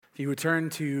you would turn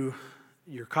to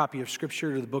your copy of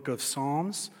Scripture to the book of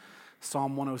Psalms,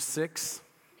 Psalm 106.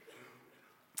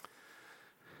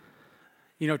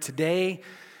 You know, today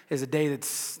is a day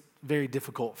that's very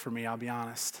difficult for me, I'll be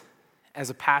honest.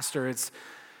 As a pastor, it's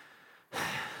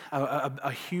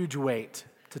a huge weight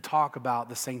to talk about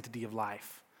the sanctity of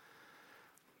life.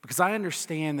 Because I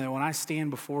understand that when I stand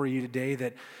before you today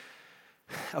that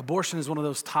abortion is one of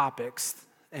those topics,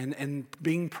 and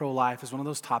being pro-life is one of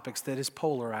those topics that is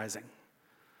polarizing. In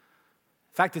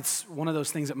fact, it's one of those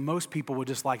things that most people would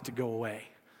just like to go away,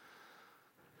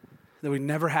 that we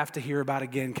never have to hear about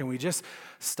again. Can we just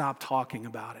stop talking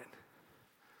about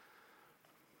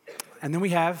it? And then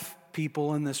we have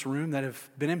people in this room that have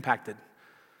been impacted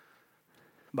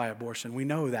by abortion. We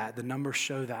know that. The numbers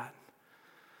show that.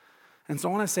 And so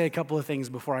I want to say a couple of things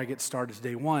before I get started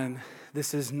today. One,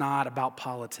 this is not about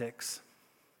politics.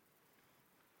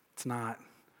 It's not.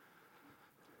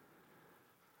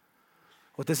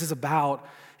 What this is about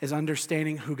is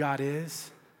understanding who God is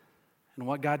and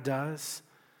what God does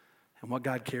and what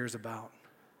God cares about.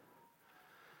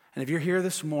 And if you're here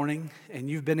this morning and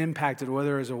you've been impacted,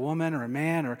 whether as a woman or a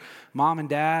man or mom and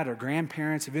dad or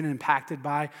grandparents have been impacted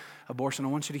by abortion, I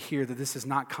want you to hear that this is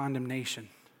not condemnation.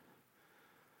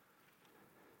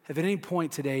 If at any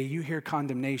point today you hear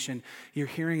condemnation, you're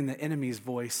hearing the enemy's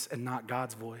voice and not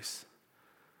God's voice.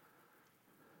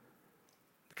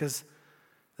 Because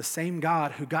the same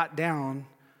God who got down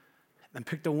and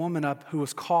picked a woman up who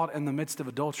was caught in the midst of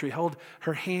adultery, held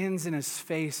her hands in his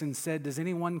face and said, "Does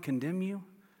anyone condemn you?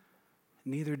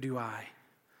 Neither do I."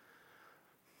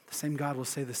 The same God will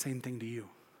say the same thing to you.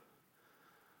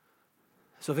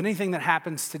 So if anything that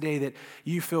happens today that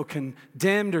you feel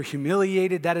condemned or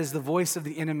humiliated, that is the voice of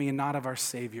the enemy and not of our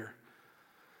Savior.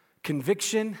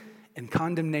 Conviction and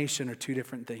condemnation are two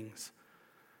different things.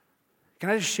 Can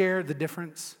I just share the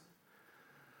difference?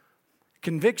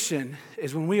 Conviction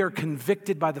is when we are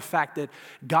convicted by the fact that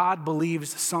God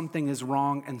believes something is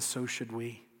wrong and so should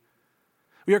we.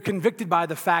 We are convicted by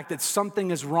the fact that something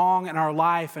is wrong in our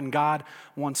life and God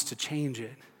wants to change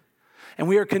it. And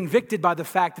we are convicted by the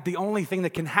fact that the only thing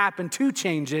that can happen to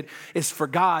change it is for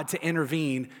God to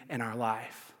intervene in our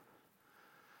life.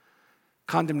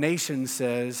 Condemnation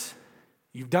says,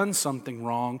 you've done something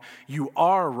wrong, you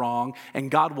are wrong, and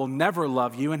God will never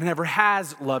love you and never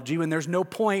has loved you, and there's no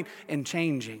point in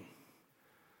changing.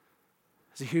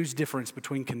 There's a huge difference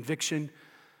between conviction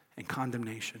and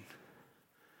condemnation.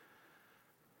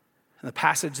 And the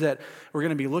passage that we're going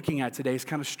to be looking at today is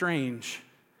kind of strange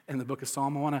in the book of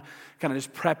Psalm. I want to kind of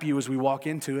just prep you as we walk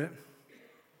into it.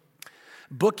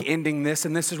 Bookending this,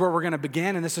 and this is where we're going to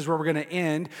begin, and this is where we're going to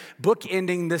end.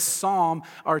 Bookending this psalm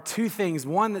are two things.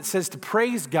 One that says to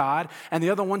praise God, and the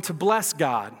other one to bless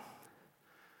God.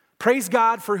 Praise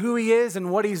God for who He is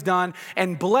and what He's done,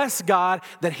 and bless God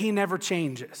that He never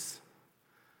changes.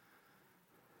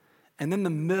 And then the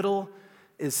middle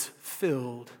is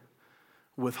filled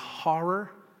with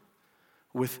horror,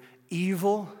 with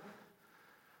evil,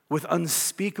 with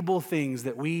unspeakable things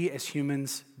that we as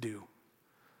humans do.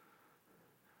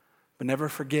 But never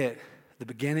forget the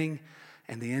beginning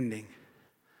and the ending.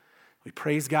 We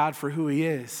praise God for who He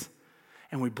is,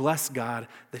 and we bless God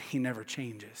that He never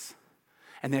changes.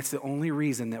 And that's the only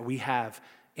reason that we have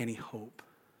any hope.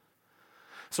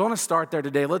 So I want to start there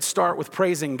today. Let's start with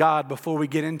praising God before we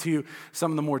get into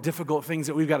some of the more difficult things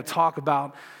that we've got to talk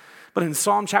about. But in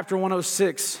Psalm chapter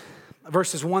 106,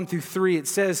 verses 1 through 3, it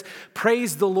says,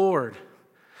 "Praise the Lord.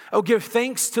 Oh, give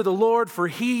thanks to the Lord, for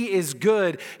He is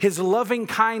good. His loving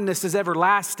kindness is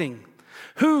everlasting.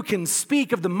 Who can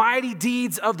speak of the mighty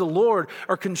deeds of the Lord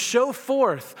or can show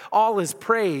forth all His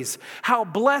praise? How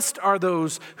blessed are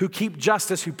those who keep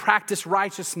justice, who practice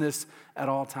righteousness at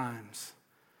all times."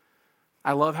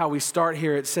 I love how we start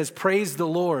here. It says, "Praise the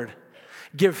Lord.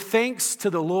 Give thanks to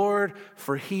the Lord,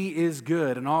 for He is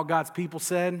good." And all God's people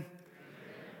said,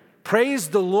 praise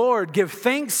the Lord, give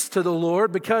thanks to the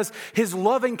Lord because His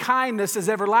loving kindness is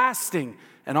everlasting.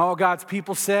 And all God's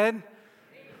people said, amen.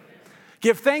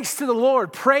 Give thanks to the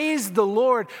Lord, praise the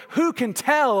Lord. Who can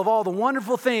tell of all the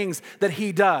wonderful things that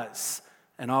He does?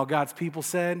 And all God's people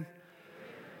said, amen.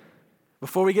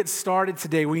 Before we get started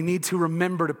today, we need to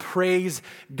remember to praise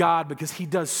God because He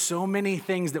does so many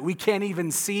things that we can't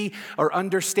even see or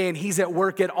understand. He's at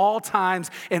work at all times,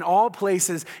 in all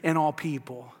places, in all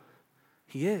people.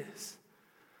 He is.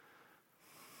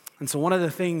 And so one of the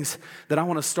things that I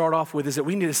want to start off with is that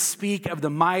we need to speak of the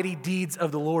mighty deeds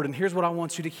of the Lord. And here's what I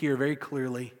want you to hear very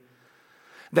clearly.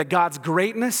 That God's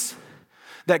greatness,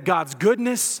 that God's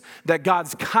goodness, that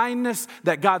God's kindness,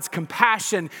 that God's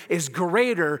compassion is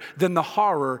greater than the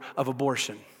horror of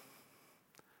abortion.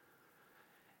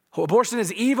 Abortion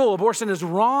is evil, abortion is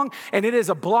wrong, and it is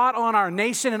a blot on our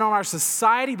nation and on our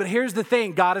society. But here's the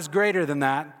thing, God is greater than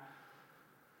that.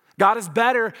 God is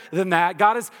better than that.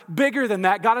 God is bigger than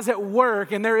that. God is at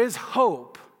work, and there is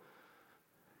hope.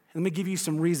 Let me give you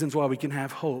some reasons why we can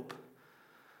have hope.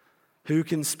 Who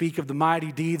can speak of the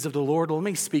mighty deeds of the Lord? Let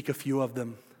me speak a few of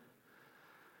them.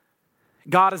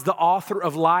 God is the author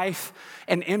of life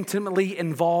and intimately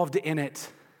involved in it.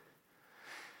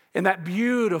 In that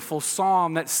beautiful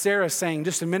psalm that Sarah sang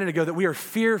just a minute ago, that we are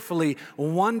fearfully,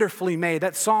 wonderfully made.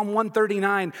 That Psalm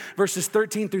 139, verses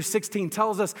 13 through 16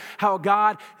 tells us how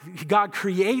God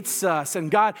creates us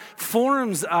and God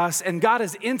forms us and God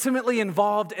is intimately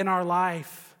involved in our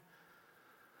life.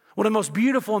 One of the most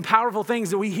beautiful and powerful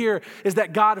things that we hear is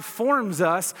that God forms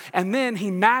us and then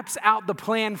He maps out the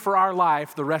plan for our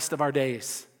life the rest of our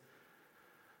days.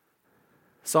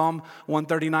 Psalm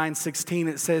 139:16,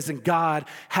 it says, and God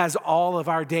has all of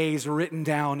our days written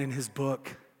down in His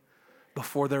book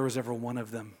before there was ever one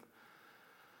of them.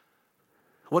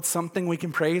 What's something we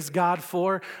can praise God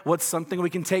for? What's something we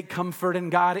can take comfort in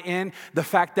God in? The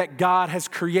fact that God has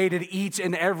created each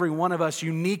and every one of us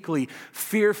uniquely,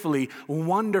 fearfully,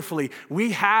 wonderfully.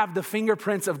 We have the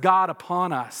fingerprints of God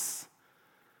upon us.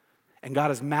 And God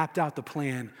has mapped out the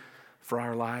plan for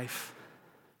our life.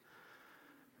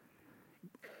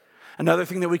 Another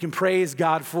thing that we can praise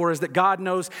God for is that God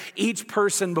knows each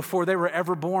person before they were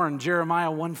ever born. Jeremiah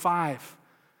 1:5.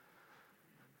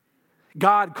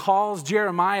 God calls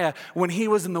Jeremiah when he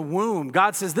was in the womb.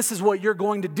 God says, this is what you're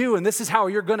going to do, and this is how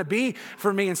you're going to be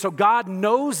for me. And so God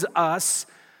knows us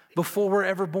before we're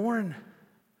ever born.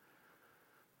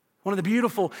 One of the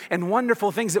beautiful and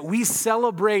wonderful things that we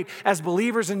celebrate as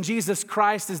believers in Jesus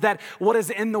Christ is that what is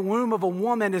in the womb of a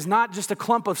woman is not just a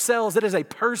clump of cells, it is a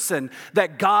person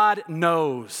that God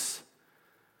knows.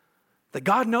 That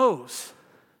God knows.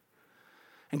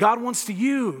 And God wants to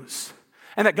use.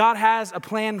 And that God has a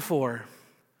plan for.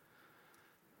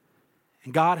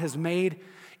 And God has made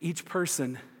each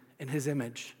person in His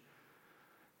image.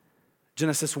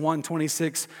 Genesis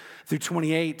 1:26 through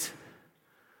 28.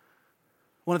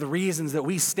 One of the reasons that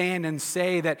we stand and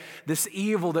say that this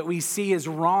evil that we see is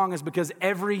wrong is because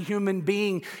every human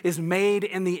being is made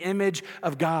in the image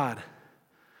of God.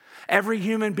 Every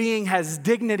human being has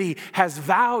dignity, has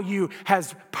value,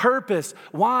 has purpose.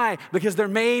 Why? Because they're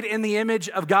made in the image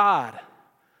of God.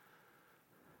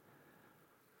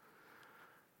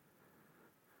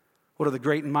 What are the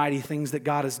great and mighty things that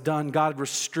God has done? God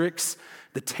restricts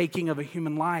the taking of a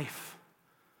human life.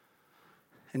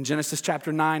 In Genesis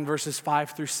chapter 9, verses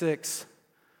 5 through 6.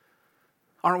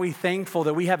 Aren't we thankful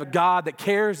that we have a God that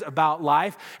cares about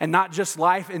life, and not just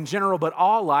life in general, but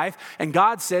all life? And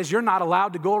God says you're not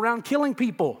allowed to go around killing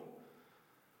people.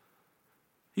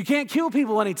 You can't kill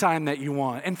people anytime that you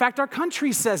want. In fact, our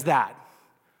country says that.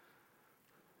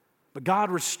 But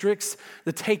God restricts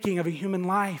the taking of a human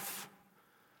life.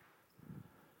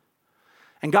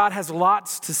 And God has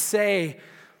lots to say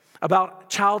about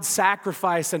child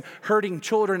sacrifice and hurting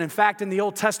children. In fact, in the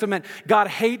Old Testament, God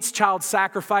hates child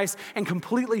sacrifice and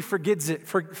completely forbids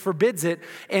it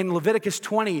in Leviticus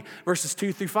 20, verses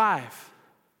 2 through 5.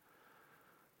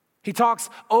 He talks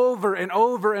over and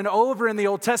over and over in the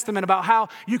Old Testament about how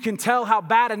you can tell how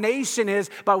bad a nation is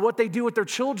by what they do with their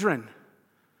children.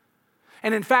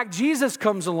 And in fact, Jesus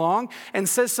comes along and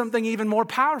says something even more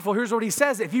powerful. Here's what He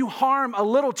says: if you harm a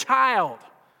little child,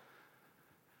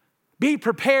 be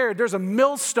prepared. There's a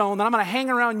millstone that I'm going to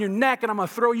hang around your neck and I'm going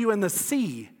to throw you in the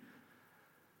sea.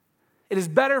 It is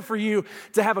better for you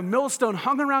to have a millstone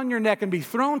hung around your neck and be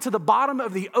thrown to the bottom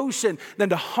of the ocean than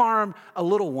to harm a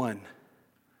little one.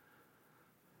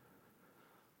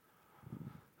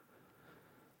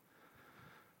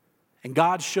 And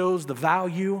God shows the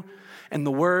value and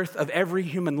the worth of every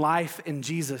human life in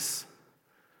Jesus.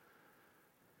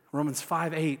 Romans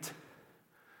 5:8.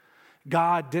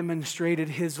 God demonstrated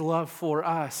His love for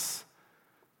us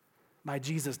by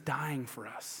Jesus dying for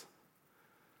us.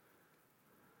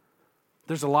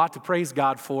 There's a lot to praise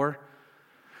God for.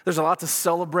 There's a lot to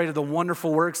celebrate of the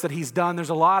wonderful works that He's done. There's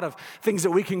a lot of things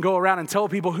that we can go around and tell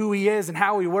people who He is and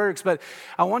how He works. But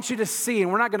I want you to see,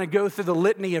 and we're not going to go through the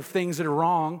litany of things that are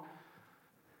wrong.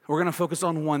 We're going to focus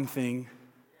on one thing.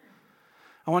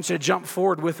 I want you to jump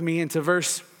forward with me into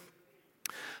verse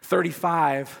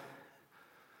 35.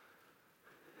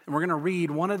 And we're going to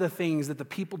read one of the things that the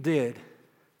people did.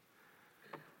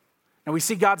 And we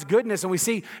see God's goodness and we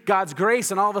see God's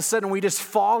grace, and all of a sudden we just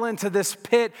fall into this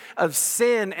pit of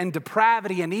sin and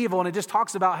depravity and evil. And it just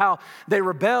talks about how they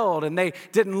rebelled and they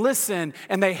didn't listen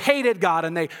and they hated God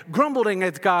and they grumbled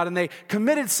at God and they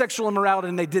committed sexual immorality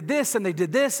and they did this and they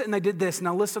did this and they did this.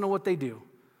 Now listen to what they do.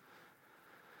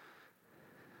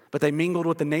 But they mingled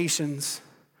with the nations,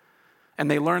 and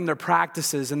they learned their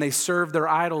practices, and they served their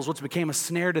idols, which became a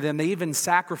snare to them. They even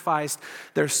sacrificed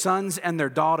their sons and their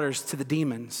daughters to the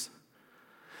demons.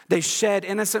 They shed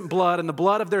innocent blood, and the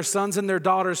blood of their sons and their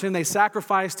daughters, whom they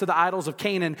sacrificed to the idols of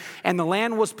Canaan, and the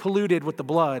land was polluted with the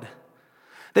blood.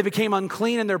 They became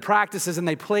unclean in their practices, and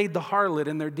they played the harlot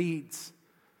in their deeds.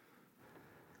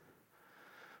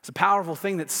 It's a powerful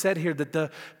thing that's said here, that the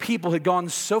people had gone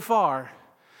so far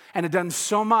and had done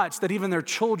so much that even their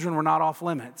children were not off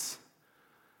limits.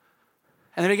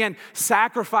 And they began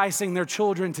sacrificing their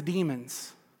children to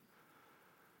demons.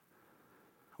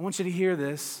 I want you to hear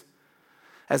this.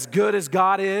 As good as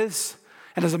God is,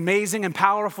 and as amazing and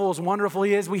powerful, as wonderful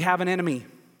He is, we have an enemy.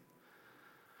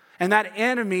 And that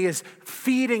enemy is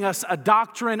feeding us a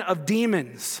doctrine of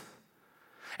demons.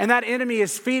 And that enemy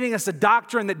is feeding us a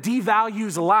doctrine that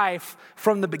devalues life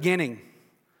from the beginning.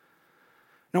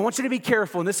 Now, I want you to be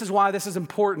careful, and this is why this is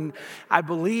important. I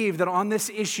believe that on this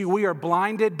issue, we are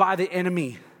blinded by the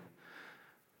enemy.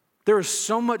 There is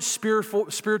so much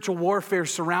spiritual warfare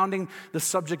surrounding the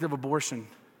subject of abortion.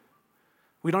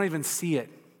 We don't even see it.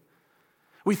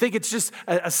 We think it's just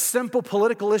a simple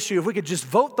political issue. If we could just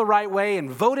vote the right way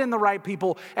and vote in the right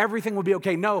people, everything would be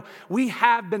okay. No, we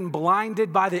have been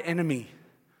blinded by the enemy.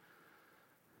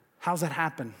 How's that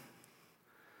happen?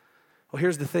 Well,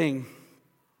 here's the thing.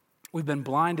 We've been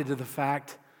blinded to the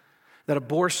fact that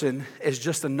abortion is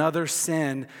just another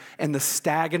sin in the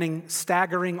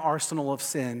staggering arsenal of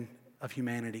sin of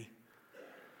humanity.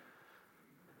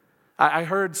 I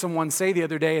heard someone say the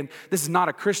other day, and this is not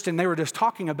a Christian, they were just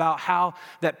talking about how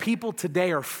that people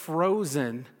today are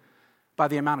frozen by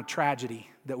the amount of tragedy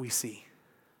that we see.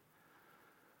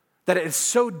 That it's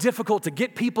so difficult to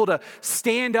get people to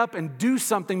stand up and do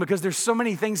something because there's so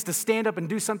many things to stand up and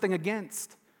do something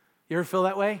against. You ever feel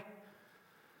that way?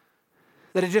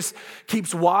 That it just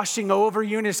keeps washing over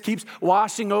you and it just keeps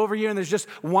washing over you and there's just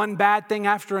one bad thing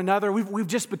after another. We've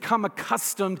just become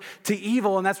accustomed to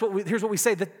evil, and here's what we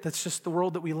say, that's just the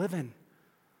world that we live in.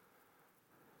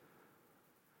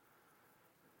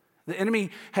 The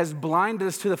enemy has blinded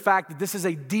us to the fact that this is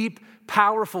a deep,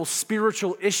 powerful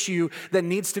spiritual issue that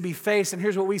needs to be faced. And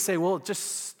here's what we say, well,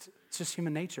 it's just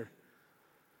human nature.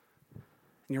 And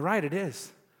you're right, it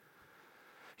is.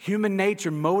 Human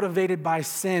nature motivated by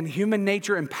sin, human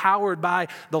nature empowered by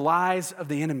the lies of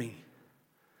the enemy.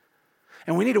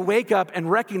 And we need to wake up and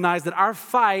recognize that our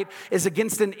fight is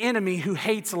against an enemy who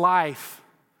hates life.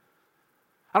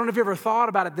 I don't know if you ever thought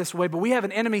about it this way, but we have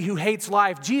an enemy who hates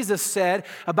life. Jesus said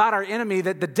about our enemy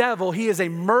that the devil, he is a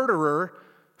murderer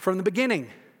from the beginning.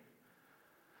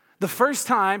 The first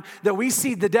time that we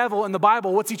see the devil in the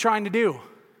Bible, what's he trying to do?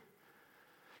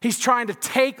 He's trying to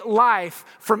take life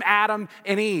from Adam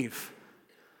and Eve.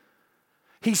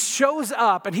 He shows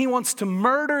up and he wants to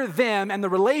murder them and the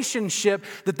relationship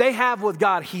that they have with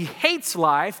God. He hates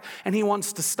life and he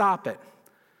wants to stop it.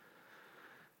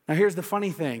 Now here's the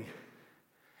funny thing.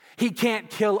 He can't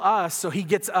kill us, so he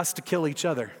gets us to kill each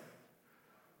other.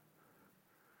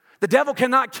 The devil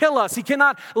cannot kill us. He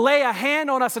cannot lay a hand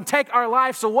on us and take our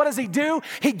life. So what does he do?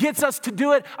 He gets us to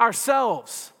do it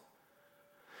ourselves.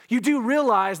 You do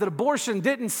realize that abortion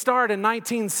didn't start in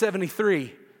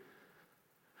 1973.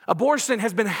 Abortion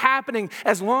has been happening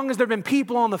as long as there have been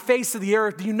people on the face of the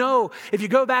earth. You know, if you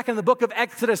go back in the book of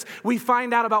Exodus, we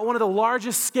find out about one of the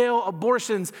largest scale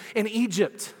abortions in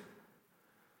Egypt.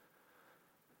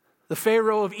 The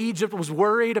Pharaoh of Egypt was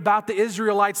worried about the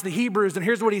Israelites, the Hebrews, and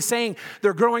here's what he's saying.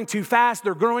 They're growing too fast,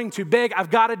 they're growing too big, I've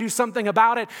got to do something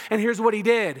about it. And here's what he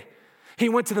did. He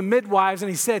went to the midwives and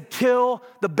he said, kill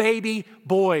the baby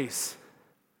boys.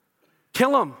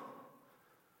 Kill them.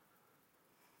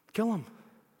 Kill them.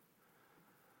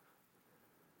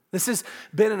 This has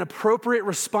been an appropriate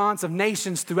response of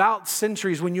nations throughout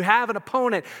centuries. When you have an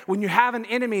opponent, when you have an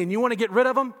enemy and you want to get rid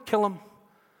of them, kill them.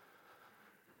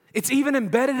 It's even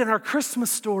embedded in our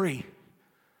Christmas story.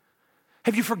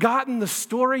 Have you forgotten the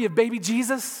story of baby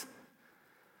Jesus?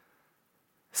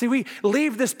 See, we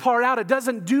leave this part out. It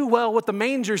doesn't do well with the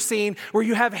manger scene where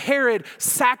you have Herod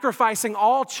sacrificing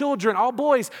all children, all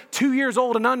boys 2 years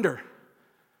old and under.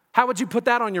 How would you put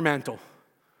that on your mantle?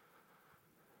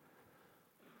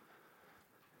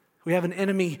 We have an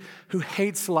enemy who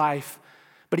hates life,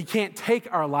 but he can't take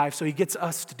our life, so he gets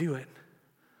us to do it.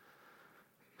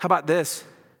 How about this?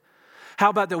 How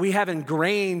about that we have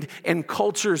ingrained in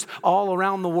cultures all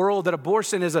around the world that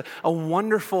abortion is a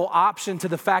wonderful option to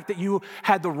the fact that you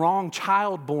had the wrong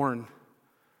child born,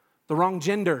 the wrong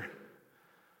gender.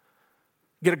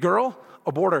 Get a girl,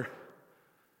 abort her.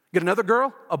 Get another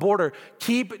girl, abort her.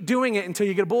 Keep doing it until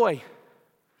you get a boy.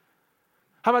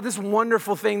 How about this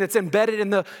wonderful thing that's embedded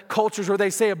in the cultures where they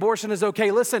say abortion is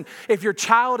okay? Listen, if your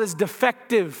child is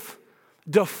defective,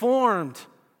 deformed,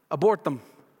 abort them.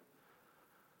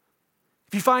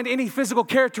 If you find any physical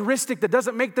characteristic that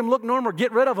doesn't make them look normal,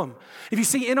 get rid of them. If you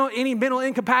see any mental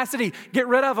incapacity, get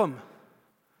rid of them.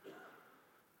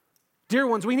 Dear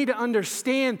ones, we need to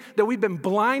understand that we've been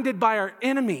blinded by our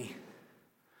enemy.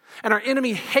 And our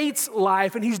enemy hates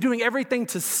life, and he's doing everything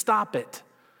to stop it.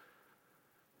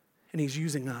 And he's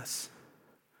using us.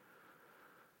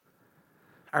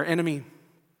 Our enemy,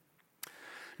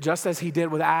 just as he did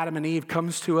with Adam and Eve,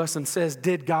 comes to us and says,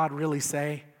 did God really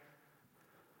say?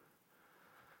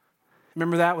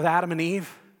 Remember that with Adam and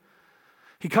Eve?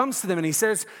 He comes to them and he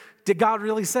says, did God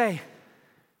really say?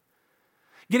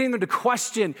 Getting them to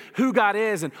question who God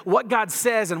is and what God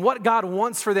says and what God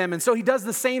wants for them. And so he does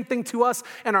the same thing to us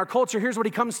in our culture. Here's what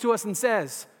he comes to us and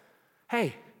says.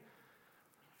 Hey,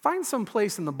 find some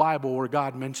place in the Bible where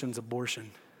God mentions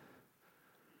abortion.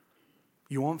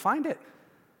 You won't find it.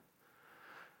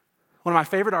 One of my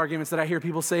favorite arguments that I hear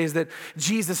people say is that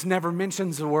Jesus never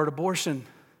mentions the word abortion.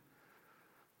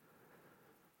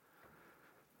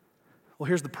 Well,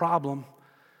 here's the problem.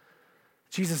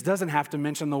 Jesus doesn't have to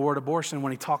mention the word abortion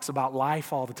when he talks about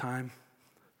life all the time.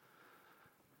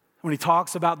 When he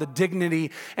talks about the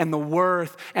dignity and the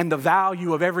worth and the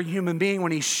value of every human being,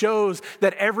 when he shows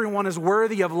that everyone is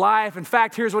worthy of life. In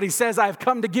fact, here's what he says, I have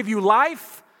come to give you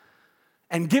life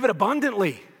and give it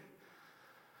abundantly.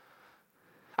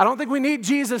 I don't think we need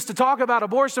Jesus to talk about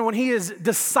abortion when he is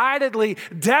decidedly,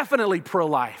 definitely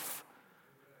pro-life.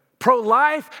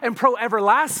 Pro-life and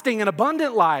pro-everlasting and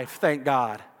abundant life, thank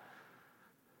God.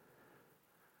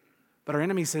 But our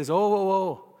enemy says,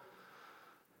 whoa.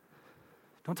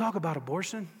 Don't talk about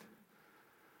abortion.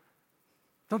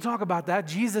 Don't talk about that.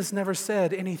 Jesus never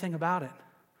said anything about it.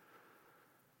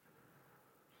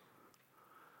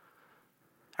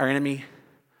 Our enemy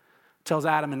tells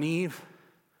Adam and Eve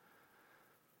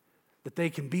that they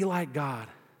can be like God.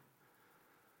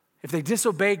 If they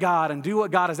disobey God and do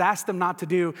what God has asked them not to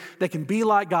do, they can be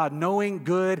like God, knowing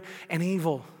good and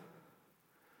evil.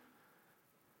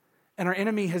 And our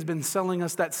enemy has been selling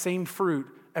us that same fruit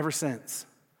ever since.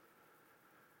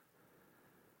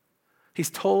 He's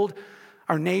told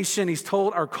our nation, he's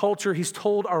told our culture, he's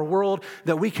told our world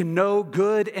that we can know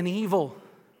good and evil.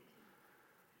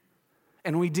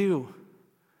 And we do.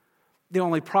 The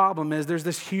only problem is there's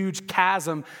this huge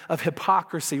chasm of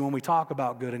hypocrisy when we talk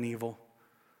about good and evil.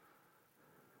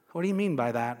 What do you mean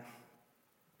by that?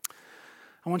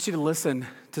 I want you to listen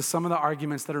to some of the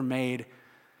arguments that are made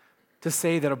to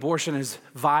say that abortion is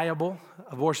viable,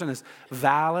 abortion is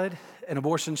valid, and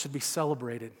abortion should be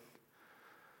celebrated.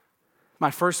 My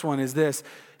first one is this: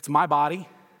 it's my body,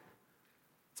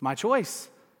 it's my choice.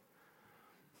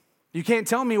 You can't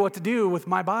tell me what to do with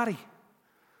my body.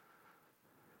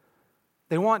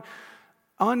 They want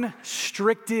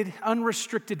unrestricted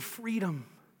freedom.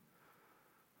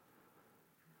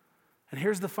 And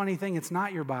here's the funny thing, it's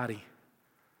not your body.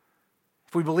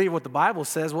 If we believe what the Bible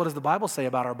says, what does the Bible say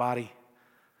about our body?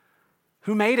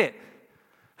 Who made it?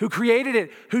 Who created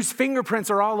it? Whose fingerprints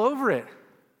are all over it?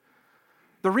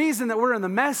 The reason that we're in the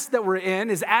mess that we're in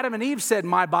is Adam and Eve said,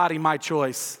 my body, my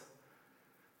choice.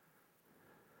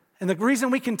 And the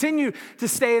reason we continue to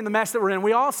stay in the mess that we're in,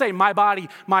 we all say, my body,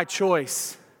 my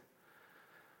choice.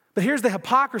 But here's the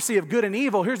hypocrisy of good and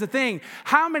evil. Here's the thing.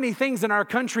 How many things in our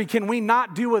country can we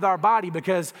not do with our body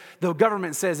because the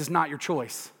government says it's not your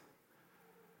choice?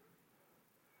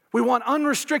 We want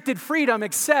unrestricted freedom,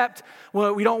 except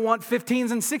we don't want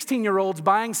 15s and 16-year-olds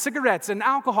buying cigarettes and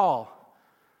alcohol.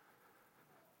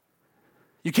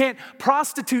 You can't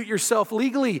prostitute yourself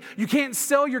legally. You can't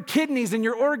sell your kidneys and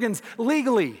your organs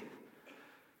legally.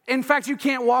 In fact, you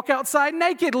can't walk outside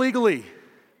naked legally.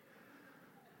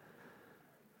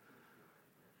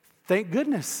 Thank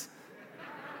goodness.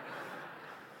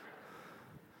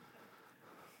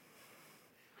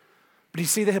 But you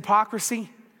see the hypocrisy?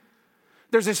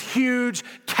 There's this huge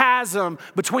chasm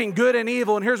between good and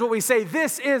evil, and here's what we say: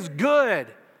 this is good,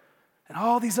 and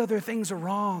all these other things are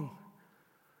wrong.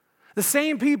 The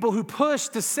same people who push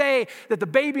to say that the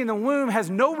baby in the womb has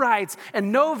no rights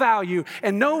and no value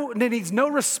and needs no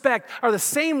respect are the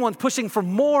same ones pushing for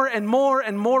more and more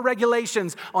and more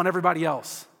regulations on everybody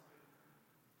else.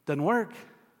 Doesn't work.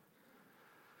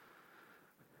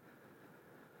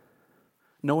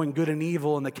 Knowing good and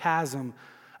evil in the chasm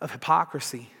of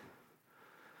hypocrisy.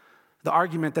 The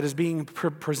argument that is being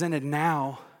presented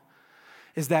now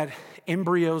is that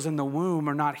embryos in the womb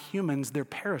are not humans, they're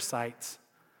parasites.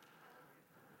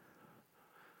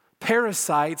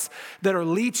 parasites that are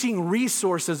leeching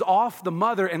resources off the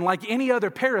mother, and like any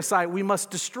other parasite, we must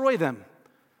destroy them.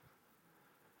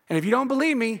 And if you don't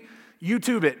believe me,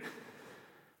 YouTube it.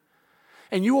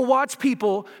 And you will watch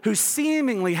people who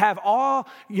seemingly have all,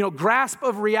 grasp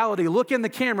of reality look in the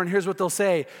camera, and here's what they'll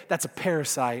say: that's a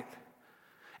parasite.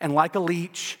 And like a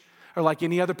leech or like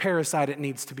any other parasite, it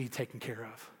needs to be taken care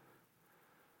of.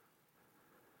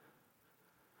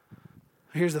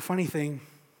 Here's the funny thing.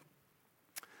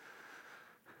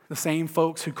 The same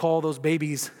folks who call those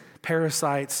babies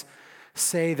parasites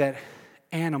say that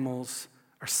animals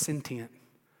are sentient.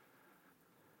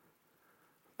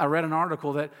 I read an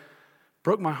article that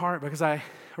broke my heart because I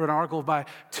read an article by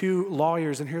two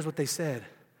lawyers, and here's what they said.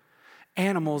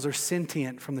 Animals are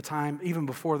sentient from the time even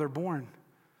before they're born.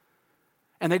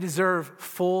 And they deserve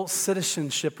full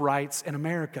citizenship rights in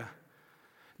America.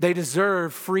 They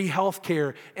deserve free health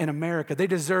care in America. They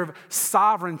deserve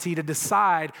sovereignty to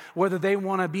decide whether they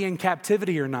want to be in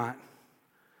captivity or not.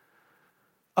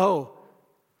 Oh,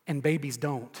 and babies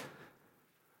don't,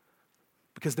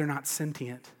 because they're not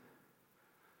sentient.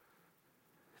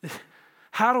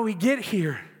 How do we get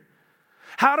here?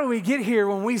 How do we get here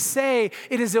when we say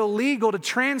it is illegal to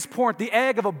transport the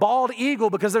egg of a bald eagle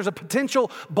because there's a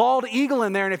potential bald eagle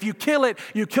in there, and if you kill it,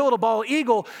 you killed a bald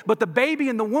eagle, but the baby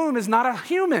in the womb is not a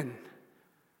human?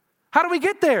 How do we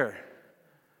get there?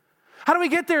 How do we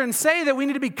get there and say that we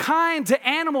need to be kind to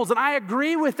animals, and I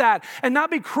agree with that, and not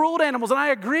be cruel to animals, and I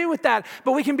agree with that,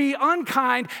 but we can be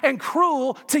unkind and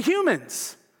cruel to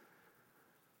humans?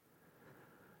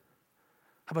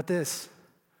 How about this?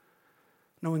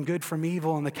 Knowing good from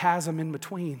evil and the chasm in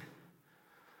between.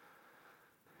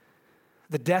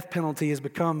 The death penalty has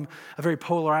become a very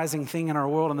polarizing thing in our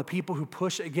world, and the people who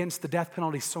push against the death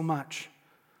penalty so much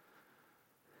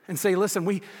and say, listen,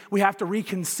 we have to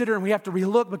reconsider and we have to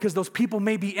relook because those people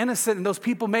may be innocent and those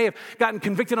people may have gotten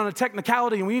convicted on a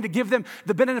technicality, and we need to give them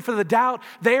the benefit of the doubt.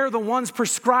 They are the ones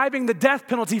prescribing the death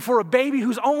penalty for a baby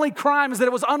whose only crime is that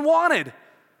it was unwanted.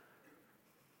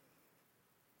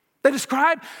 They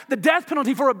describe the death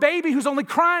penalty for a baby whose only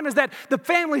crime is that the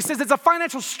family says it's a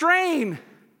financial strain.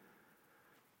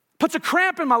 Puts a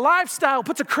cramp in my lifestyle,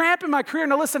 puts a cramp in my career.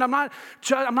 Now listen, I'm not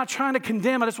trying to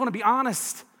condemn, I just want to be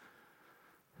honest.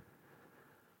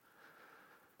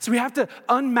 So we have to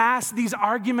unmask these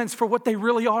arguments for what they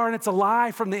really are, and it's a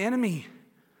lie from the enemy.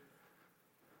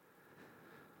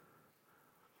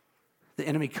 The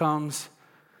enemy comes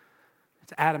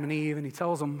to Adam and Eve and he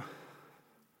tells them,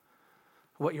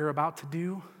 what you're about to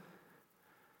do,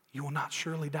 you will not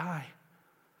surely die.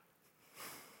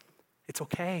 It's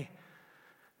okay.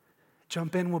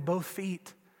 Jump in with both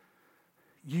feet.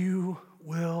 You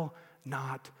will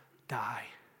not die.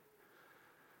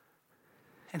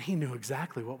 And he knew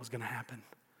exactly what was going to happen.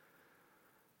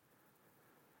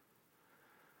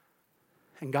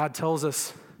 And God tells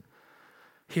us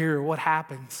here what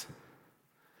happens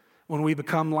when we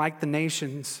become like the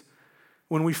nations,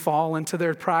 when we fall into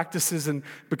their practices and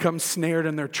become snared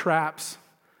in their traps.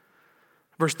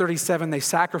 Verse 37, they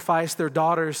sacrificed their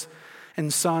daughters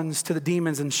and sons to the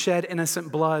demons and shed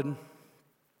innocent blood.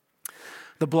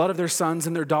 The blood of their sons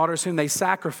and their daughters whom they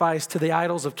sacrificed to the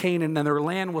idols of Canaan, and their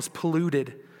land was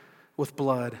polluted with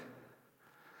blood.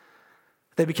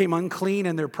 They became unclean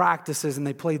in their practices, and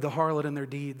they played the harlot in their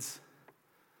deeds.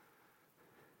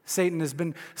 Satan has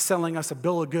been selling us a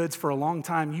bill of goods for a long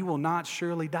time. You will not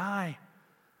surely die.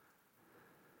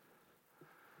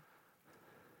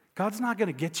 God's not going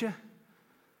to get you.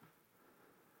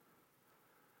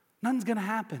 Nothing's going to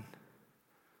happen.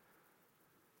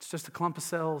 It's just a clump of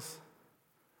cells.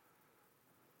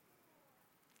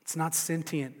 It's not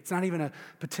sentient. It's not even a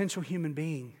potential human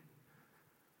being.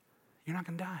 You're not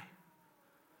going to die.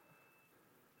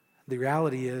 The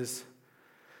reality is,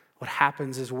 what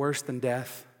happens is worse than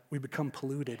death. We become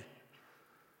polluted.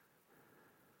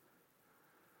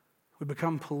 We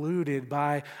become polluted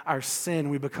by our sin.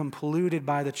 We become polluted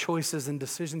by the choices and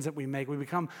decisions that we make. We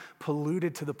become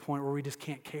polluted to the point where we just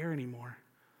can't care anymore.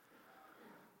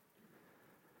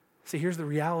 See, here's the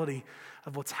reality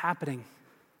of what's happening.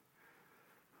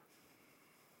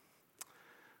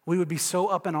 We would be so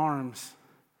up in arms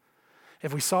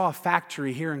if we saw a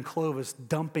factory here in Clovis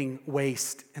dumping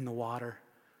waste in the water.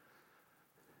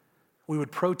 We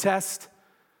would protest.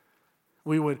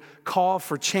 We would call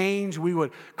for change. We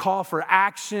would call for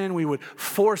action. We would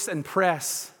force and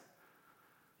press.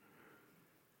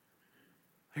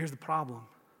 Here's the problem.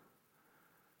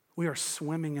 We are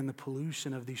swimming in the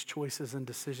pollution of these choices and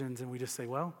decisions, and we just say,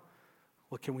 well,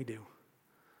 what can we do?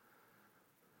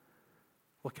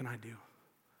 What can I do?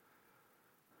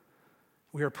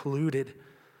 We are polluted.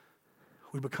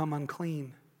 We become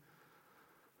unclean.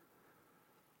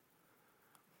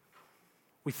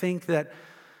 We think that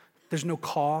there's no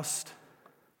cost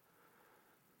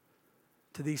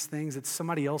to these things. It's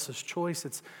somebody else's choice.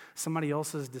 It's somebody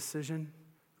else's decision.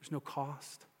 There's no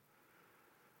cost.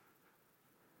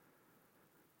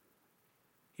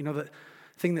 You know, the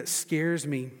thing that scares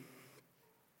me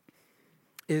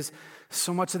is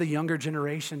so much of the younger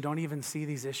generation don't even see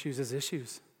these issues as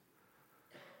issues.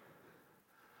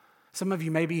 Some of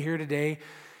you may be here today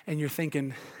and you're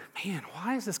thinking, man,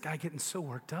 why is this guy getting so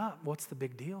worked up? What's the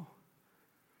big deal?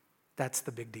 That's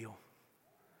the big deal.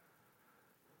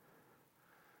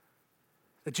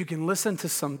 That you can listen to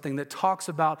something that talks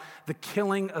about the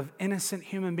killing of innocent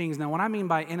human beings. Now, what I mean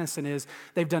by innocent is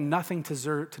they've done nothing to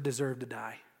deserve to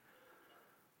die.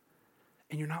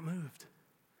 And you're not moved.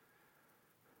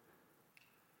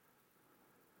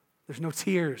 There's no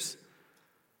tears.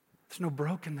 There's no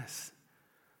brokenness.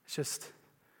 It's just,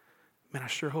 man, I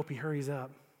sure hope he hurries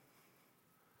up.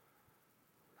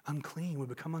 Unclean. We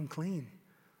become unclean.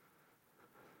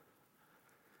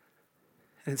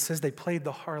 And it says they played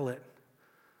the harlot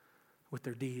with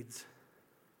their deeds.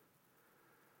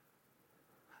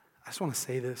 I just want to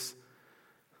say this.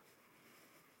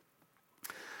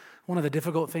 One of the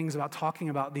difficult things about talking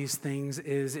about these things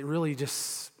is it really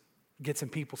just gets in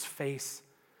people's face.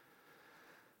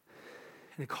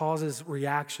 And it causes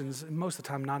reactions, and most of the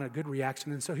time not a good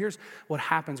reaction. And so here's what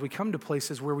happens. We come to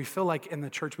places where we feel like in the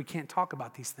church we can't talk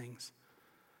about these things.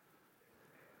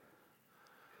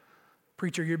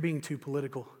 Preacher, you're being too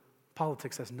political.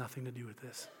 Politics has nothing to do with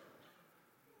this.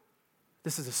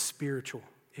 This is a spiritual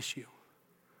issue.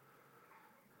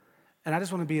 And I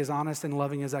just want to be as honest and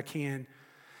loving as I can.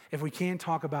 If we can't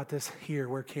talk about this here,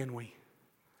 where can we?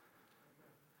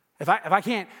 If I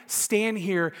can't stand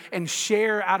here and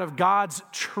share out of God's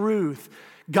truth,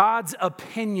 God's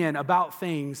opinion about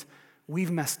things,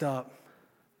 we've messed up.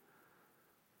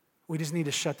 We just need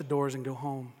to shut the doors and go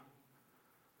home.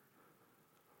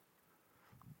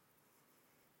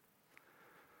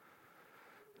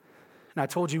 And I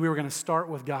told you we were going to start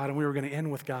with God and we were going to end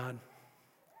with God.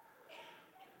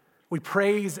 We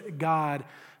praise God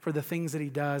for the things that he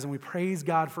does, and we praise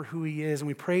God for who he is, and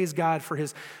we praise God for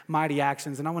his mighty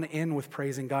actions. And I want to end with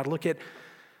praising God. Look at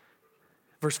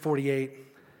verse 48.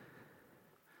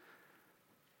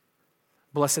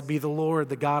 Blessed be the Lord,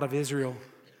 the God of Israel,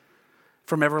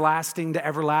 from everlasting to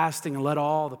everlasting, and let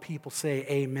all the people say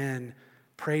amen.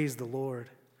 Praise the Lord.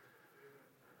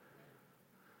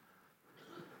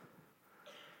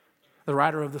 The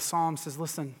writer of the psalm says,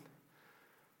 listen,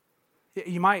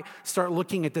 you might start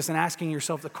looking at this and asking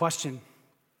yourself the question,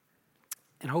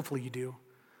 and hopefully you do.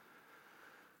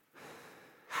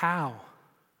 How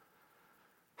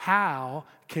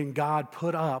can God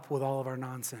put up with all of our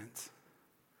nonsense?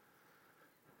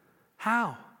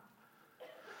 How?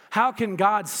 How can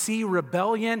God see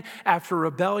rebellion after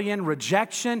rebellion,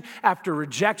 rejection after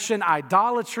rejection,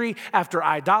 idolatry after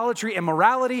idolatry,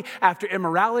 immorality after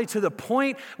immorality, to the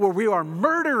point where we are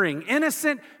murdering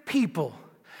innocent people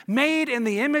made in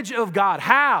the image of God?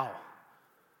 How?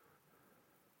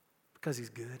 Because he's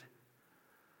good.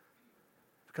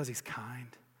 Because he's kind.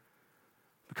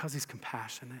 Because he's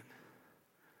compassionate.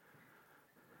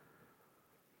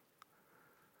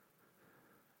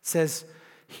 It says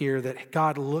here that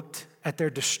God looked at their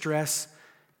distress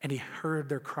and he heard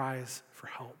their cries for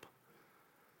help.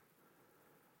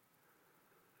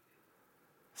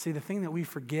 See, the thing that we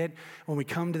forget when we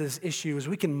come to this issue is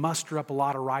we can muster up a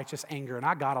lot of righteous anger, and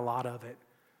I got a lot of it.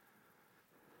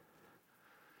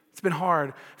 It's been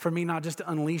hard for me not just to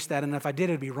unleash that, and if I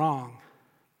did, it'd be wrong.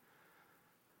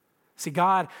 See,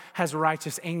 God has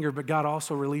righteous anger, but God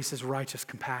also releases righteous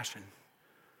compassion.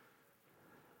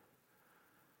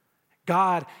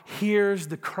 God hears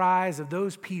the cries of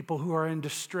those people who are in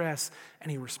distress,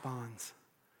 and he responds.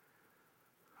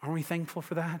 Aren't we thankful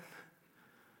for that?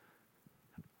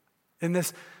 Isn't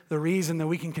this the reason that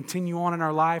we can continue on in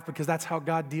our life? Because that's how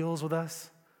God deals with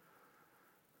us.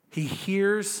 He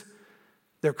hears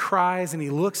their cries and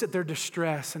he looks at their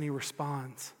distress and he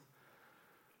responds.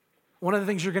 One of the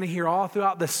things you're going to hear all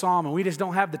throughout this psalm, and we just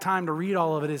don't have the time to read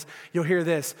all of it, is you'll hear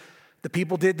this. The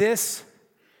people did this,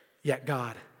 yet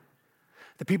God.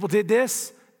 The people did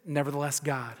this, nevertheless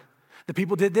God. The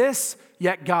people did this,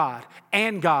 yet God.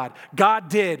 And God. God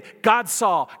did. God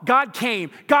saw. God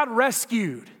came. God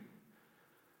rescued.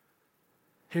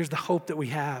 Here's the hope that we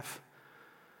have.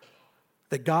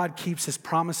 That God keeps his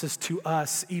promises to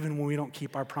us even when we don't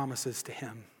keep our promises to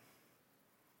him.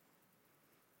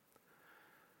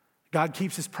 God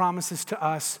keeps his promises to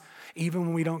us even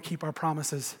when we don't keep our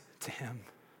promises to him.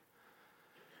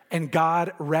 And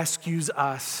God rescues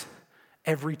us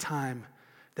every time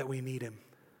that we need him.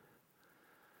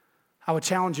 I would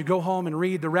challenge you, go home and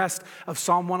read the rest of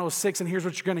Psalm 106, and here's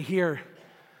what you're going to hear.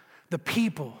 The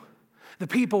people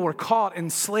were caught in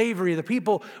slavery. The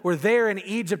people were there in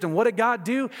Egypt, and what did God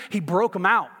do? He broke them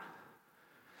out.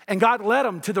 And God led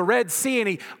them to the Red Sea, and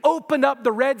He opened up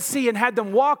the Red Sea and had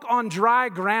them walk on dry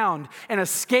ground and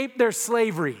escape their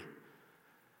slavery.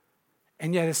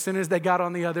 And yet, as soon as they got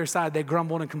on the other side, they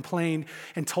grumbled and complained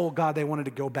and told God they wanted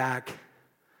to go back.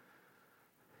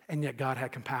 And yet, God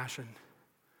had compassion.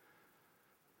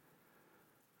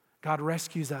 God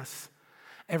rescues us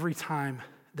every time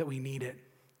that we need it.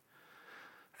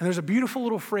 And there's a beautiful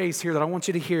little phrase here that I want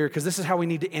you to hear, because this is how we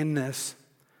need to end this.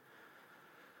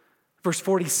 Verse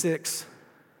 46,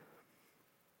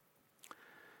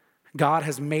 God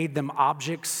has made them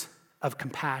objects of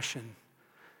compassion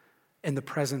in the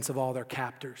presence of all their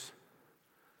captors.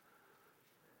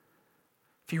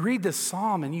 If you read this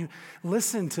psalm and you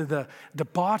listen to the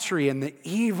debauchery and the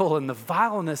evil and the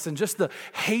vileness and just the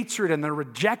hatred and the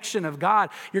rejection of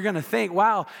God, you're going to think,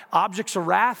 wow, objects of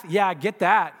wrath? Yeah, I get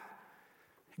that.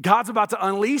 God's about to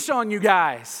unleash on you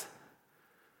guys.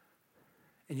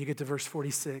 And you get to verse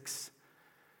 46,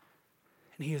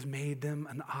 and He has made them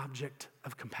an object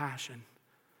of compassion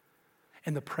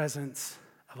in the presence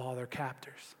of all their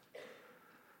captors.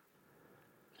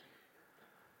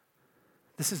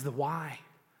 This is the why.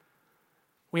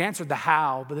 We answered the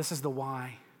how, but this is the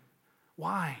why.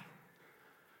 Why?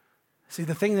 See,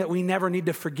 the thing that we never need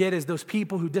to forget is those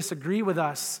people who disagree with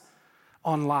us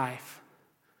on life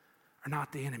are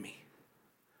not the enemy.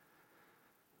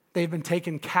 They've been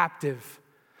taken captive.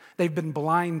 They've been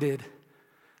blinded.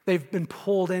 They've been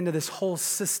pulled into this whole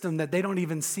system that they don't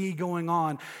even see going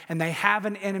on. And they have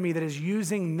an enemy that is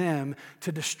using them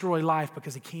to destroy life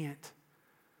because he can't.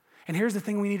 And here's the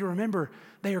thing we need to remember.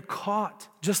 They are caught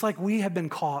just like we have been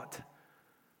caught.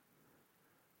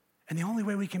 And the only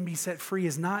way we can be set free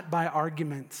is not by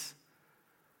arguments.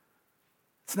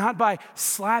 It's not by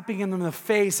slapping them in the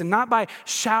face and not by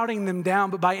shouting them down,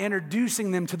 but by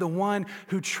introducing them to the one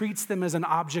who treats them as an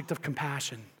object of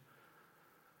compassion.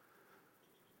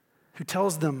 Who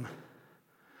tells them,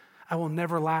 I will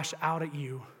never lash out at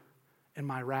you in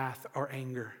my wrath or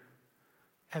anger,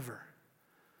 ever.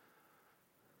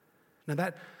 Now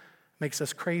that makes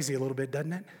us crazy a little bit,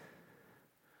 doesn't it?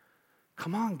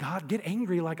 Come on, God, get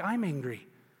angry like I'm angry.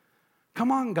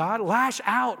 Come on, God, lash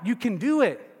out. You can do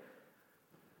it.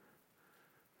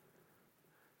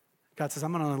 God says,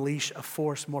 I'm going to unleash a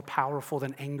force more powerful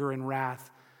than anger and wrath,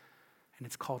 and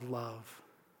it's called love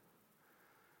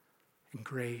and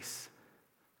grace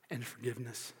and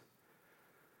forgiveness.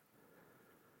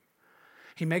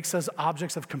 He makes us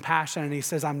objects of compassion, and he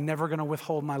says, I'm never going to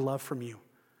withhold my love from you.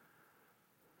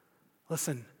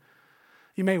 Listen,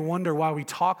 you may wonder why we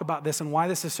talk about this and why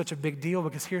this is such a big deal,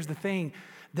 because here's the thing.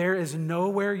 There is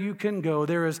nowhere you can go.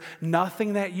 There is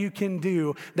nothing that you can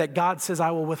do that God says,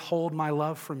 I will withhold my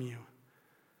love from you.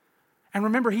 And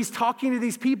remember, he's talking to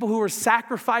these people who are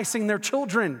sacrificing their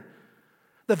children.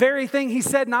 The very thing he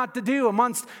said not to do,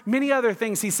 amongst many other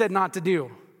things he said not to do.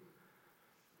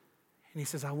 And he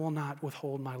says, I will not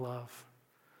withhold my love.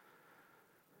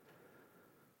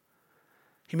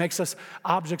 He makes us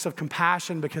objects of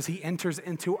compassion because he enters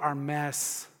into our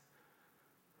mess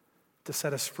to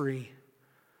set us free.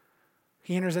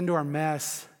 He enters into our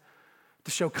mess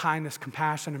to show kindness,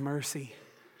 compassion, and mercy.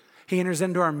 He enters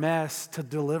into our mess to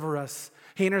deliver us.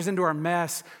 He enters into our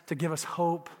mess to give us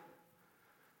hope.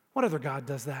 What other God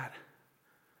does that?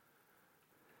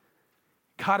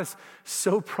 God is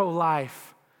so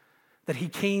pro-life that he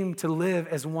came to live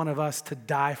as one of us, to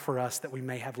die for us that we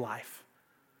may have life.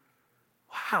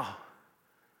 Wow.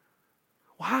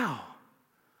 Wow.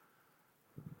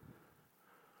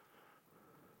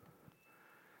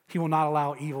 He will not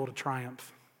allow evil to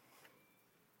triumph.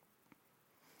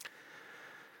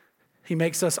 He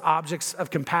makes us objects of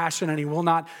compassion, and he will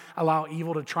not allow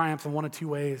evil to triumph in one of two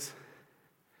ways.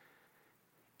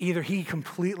 Either he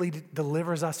completely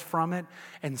delivers us from it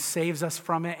and saves us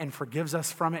from it and forgives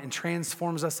us from it and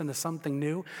transforms us into something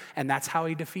new, and that's how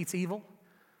he defeats evil,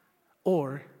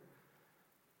 or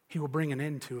he will bring an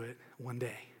end to it one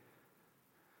day.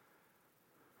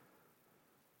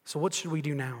 So what should we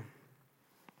do now?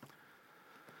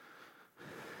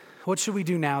 What should we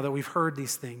do now that we've heard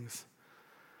these things?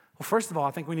 Well, first of all,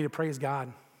 I think we need to praise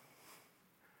God.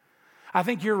 I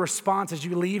think your response as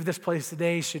you leave this place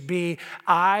today should be,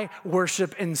 I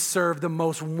worship and serve the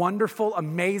most wonderful,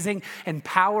 amazing, and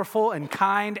powerful, and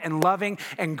kind, and loving,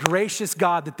 and gracious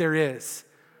God that there is.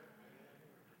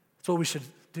 That's what we should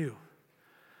do.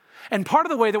 And part of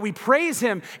the way that we praise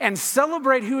him and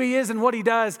celebrate who he is and what he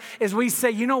does is we say,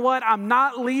 you know what? I'm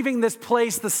not leaving this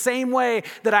place the same way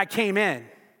that I came in.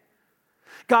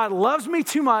 God loves me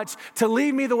too much to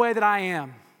leave me the way that I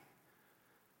am.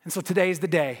 And so today's the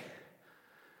day.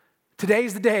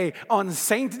 Today's the day on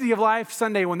Sanctity of Life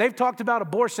Sunday, when they've talked about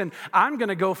abortion, I'm going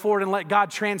to go forward and let God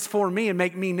transform me and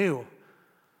make me new.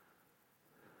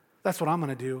 That's what I'm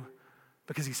going to do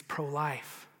because he's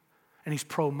pro-life and he's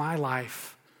pro my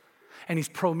life and he's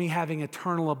pro me having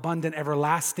eternal, abundant,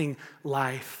 everlasting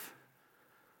life.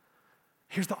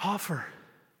 Here's the offer.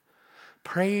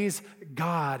 Praise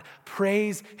God.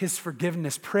 Praise his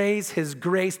forgiveness. Praise his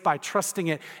grace by trusting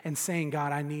it and saying,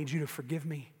 God, I need you to forgive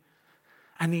me.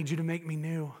 I need you to make me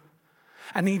new.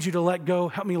 I need you to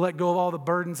help me let go of all the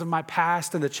burdens of my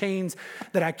past and the chains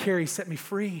that I carry. Set me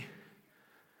free.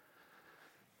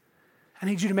 I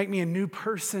need you to make me a new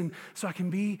person so I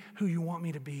can be who you want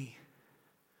me to be.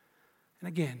 And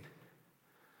again,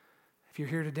 if you're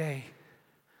here today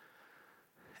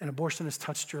and abortion has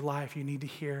touched your life, you need to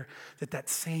hear that that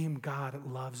same God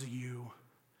loves you.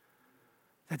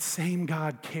 That same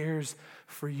God cares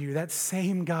for you. That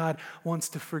same God wants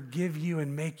to forgive you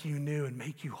and make you new and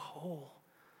make you whole.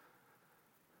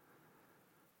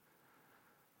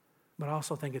 But I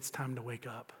also think it's time to wake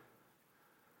up.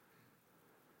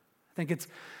 I think it's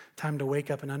time to wake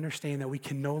up and understand that we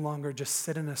can no longer just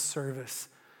sit in a service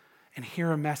and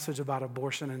hear a message about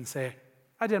abortion and say,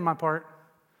 I did my part.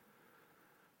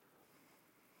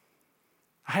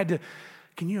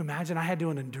 Can you imagine I had to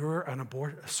endure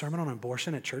a sermon on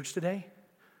abortion at church today?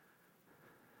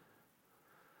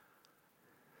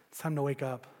 It's time to wake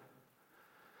up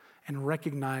and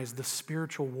recognize the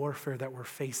spiritual warfare that we're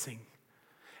facing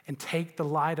and take the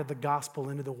light of the gospel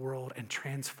into the world and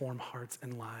transform hearts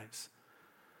and lives.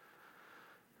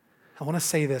 I want to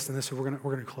say this, and we're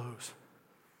going to close.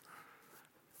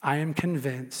 I am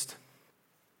convinced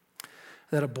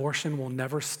that abortion will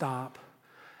never stop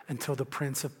until the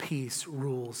Prince of Peace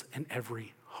rules in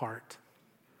every heart.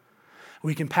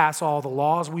 We can pass all the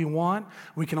laws we want.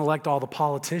 We can elect all the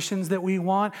politicians that we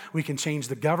want. We can change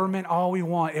the government all we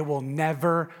want. It will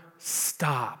never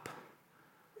stop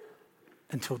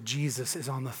until Jesus is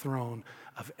on the throne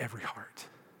of every heart.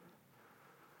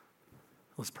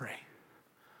 Let's pray.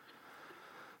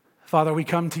 Father, we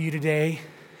come to you today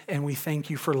and we thank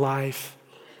you for life.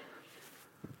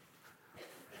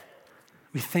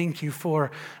 We thank you for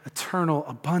eternal,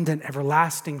 abundant,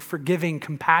 everlasting, forgiving,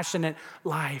 compassionate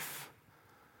life.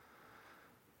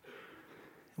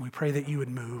 And we pray that you would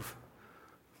move.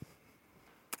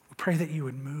 We pray that you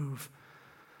would move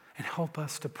and help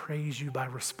us to praise you by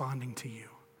responding to you.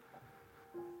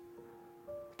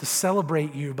 To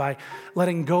celebrate you by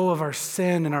letting go of our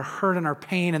sin and our hurt and our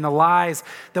pain and the lies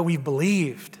that we've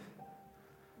believed.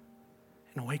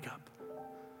 And wake up.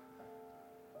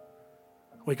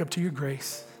 Wake up to your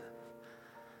grace.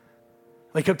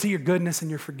 Wake up to your goodness and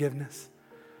your forgiveness.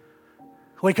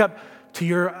 Wake up to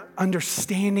your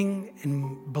understanding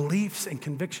and beliefs and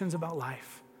convictions about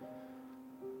life.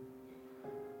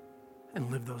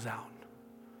 And live those out.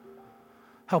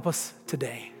 Help us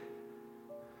today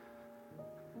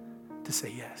to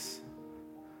say yes.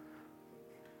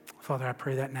 Father, I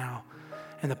pray that now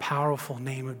in the powerful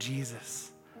name of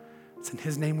Jesus. It's in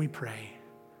his name we pray.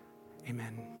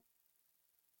 Amen.